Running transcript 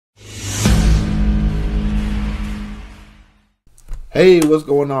Hey, what's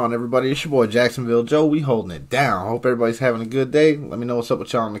going on, everybody? It's your boy Jacksonville Joe. We holding it down. Hope everybody's having a good day. Let me know what's up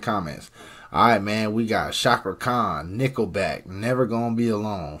with y'all in the comments. Alright, man, we got CAKRA KHAN Nickelback, Never Gonna Be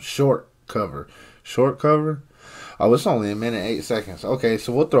Alone. Short cover. Short cover? Oh, it's only a minute, 8 seconds. Okay,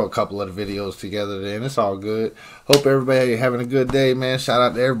 so we'll throw a couple of the videos together then. It's all good. Hope everybody having a good day, man. Shout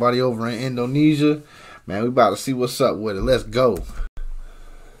out to everybody over in Indonesia. Man, we about to see what's up with it. Let's go.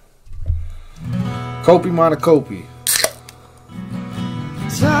 Kopi mana kopi.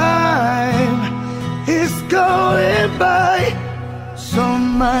 Time is going by so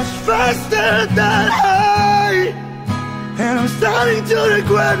much faster than I, and I'm starting to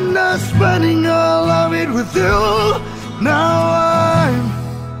regret not spending all of it with you. Now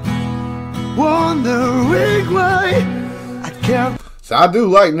I'm wondering why I can't. So I do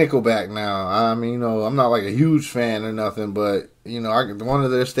like Nickelback now. I mean, you know, I'm not like a huge fan or nothing, but you know, one of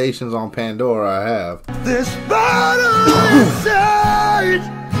their stations on Pandora I have. This battle inside,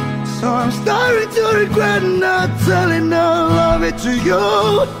 so I'm starting to regret not telling all of it to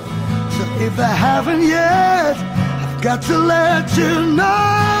you. So if I haven't yet, I've got to let you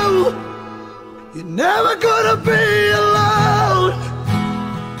know, you're never gonna be alone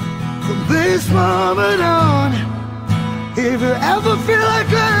from this moment on. If you ever feel like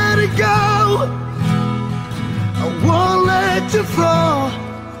letting go, I won't let you fall.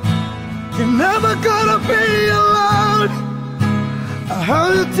 You're never gonna be alone. I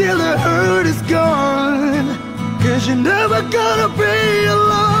hurt you till the hurt is gone, 'cause you're never gonna be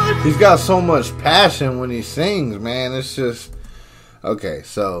alone. He's got so much passion when he sings, man. It's just... Okay,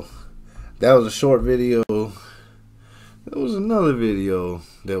 so that was a short video. There was another video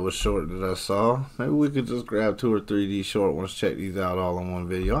that was short that I saw. Maybe we could just grab 2 or 3 of these short ones, check these out all in one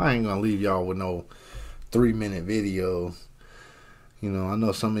video. I ain't gonna leave y'all with no 3-minute video. You know, I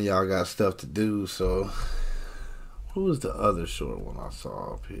know some of y'all got stuff to do, so... What was the other short one I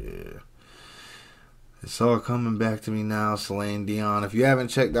saw up here? It's all coming back to me now, Celine Dion. If you haven't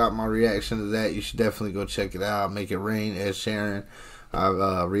checked out my reaction to that, you should definitely go check it out. Make It Rain, Ed Sheeran.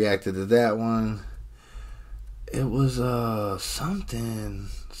 I've reacted to that one. It was something.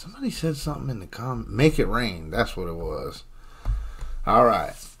 Somebody said something in the comment. Make It Rain. That's what it was. All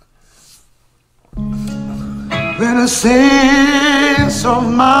right. When the sins of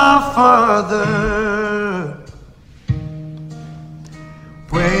my father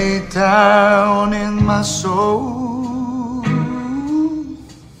way down in my soul,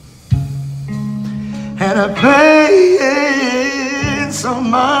 and the pains of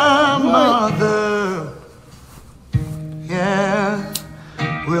my mother, yeah,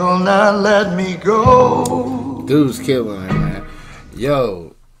 will not let me go. Dude's killing it, man.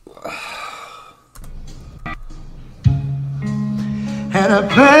 Yo. And the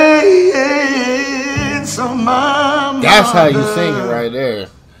pains of my mother, that's how you sing it right there.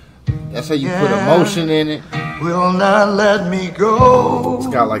 That's how you put emotion in it. Will not let me go. It's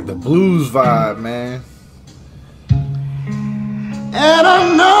got like the blues vibe, man. And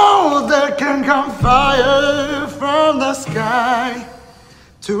I know there can come fire from the sky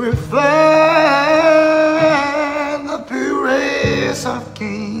to reflect the pure rays of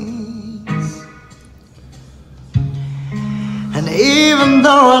kings. And even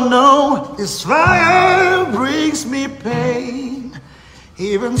though I know this fire brings me pain,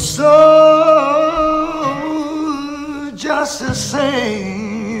 even so, just the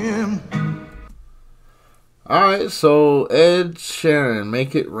same. Alright, so Ed Sheeran,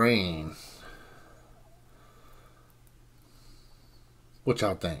 Make It Rain. What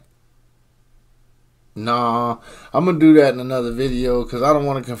y'all think? Nah, I'm going to do that in another video because I don't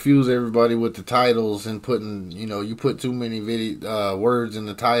want to confuse everybody with the titles and putting, you know, you put too many words in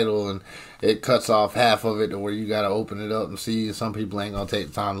the title and it cuts off half of it to where you got to open it up and see. Some people ain't going to take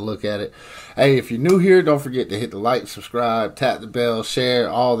the time to look at it. Hey, if you're new here, don't forget to hit the like, subscribe, tap the bell, share,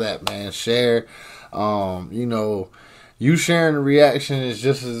 all that, man. Share. You know, you sharing the reaction is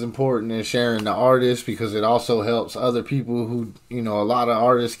just as important as sharing the artist, because it also helps other people who, you know, a lot of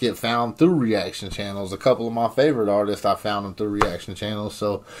artists get found through reaction channels. A couple of my favorite artists, I found them through reaction channels.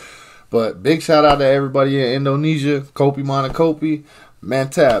 So, but big shout out to everybody in Indonesia. Kopi mana kopi.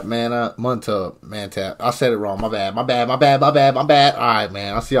 Mantap, man. Mantap. I said it wrong. My bad. All right,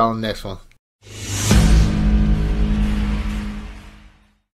 man. I'll see y'all in the next one.